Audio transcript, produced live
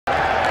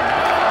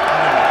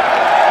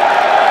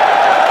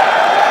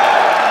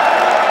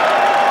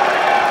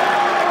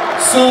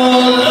So,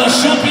 le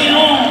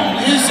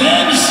champion is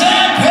in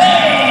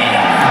Champaign!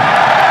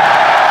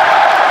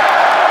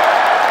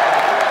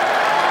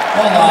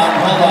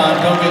 Hold on,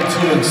 don't get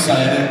too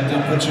excited.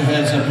 Don't put your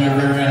heads up your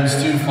rear ends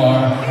too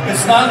far.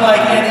 It's not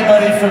like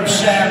anybody from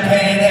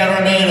Champaign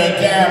ever made a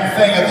damn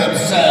thing of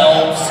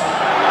themselves.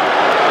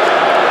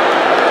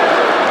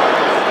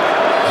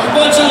 A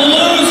bunch of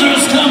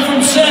losers come from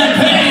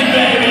Champaign,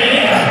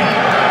 baby!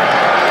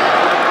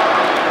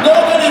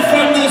 Nobody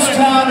from this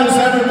town has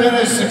ever been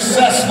as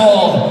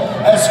successful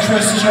as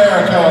Chris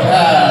Jericho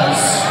has.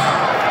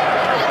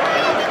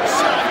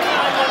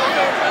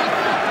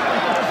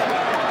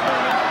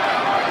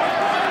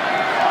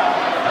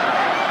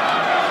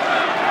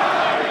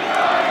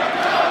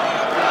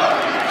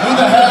 Who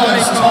the hell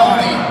is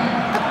Tony?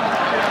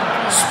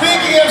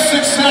 Speaking of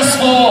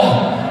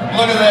successful,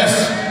 look at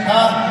this,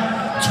 huh?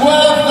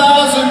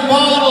 12,000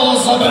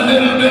 bottles of a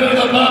little bit of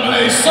the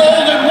bubbly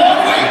sold in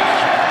 1 week.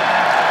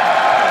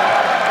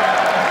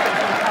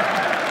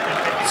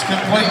 It's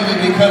completely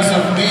because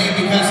of me,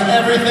 because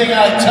everything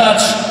I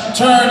touch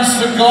turns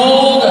to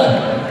gold.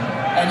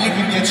 And you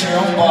can get your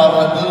own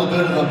bottle at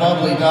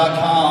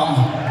littlebitofthebubbly.com.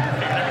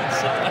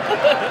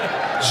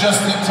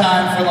 Just in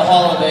time for the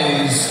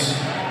holidays.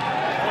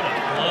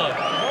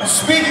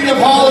 Speaking of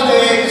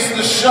holidays,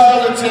 the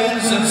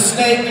charlatans and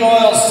snake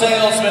oil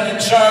salesmen in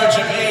charge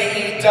of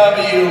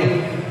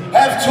AEW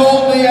have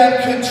told me I'm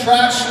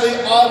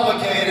contractually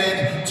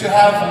obligated to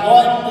have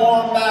one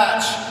more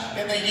match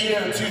in the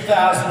year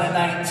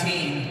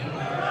 2019.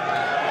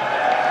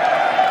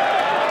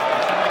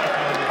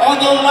 On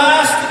the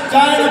last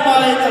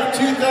Dynamite of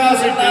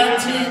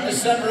 2019,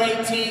 December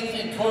 18th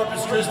in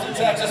Corpus Christi,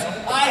 Texas,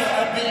 I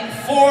have been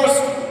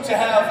forced to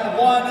have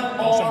one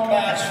more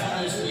match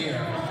for this year.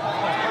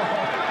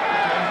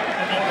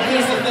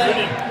 Here's the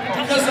thing,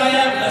 because I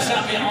am le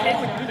champion,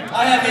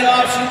 I have the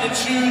option to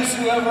choose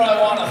whoever I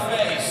want to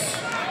face.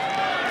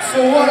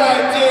 So what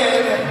I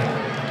did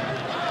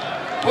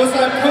was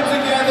I put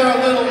together a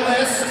little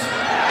list.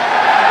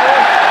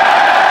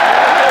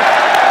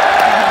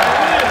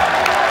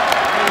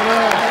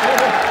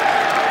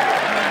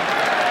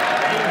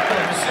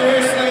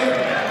 Seriously,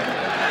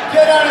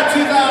 get out of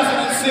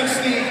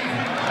 2016.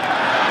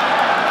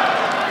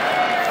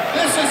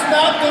 This is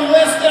not the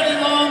list any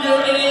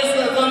longer, it is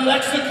the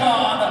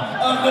lexicon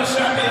of the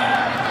champion.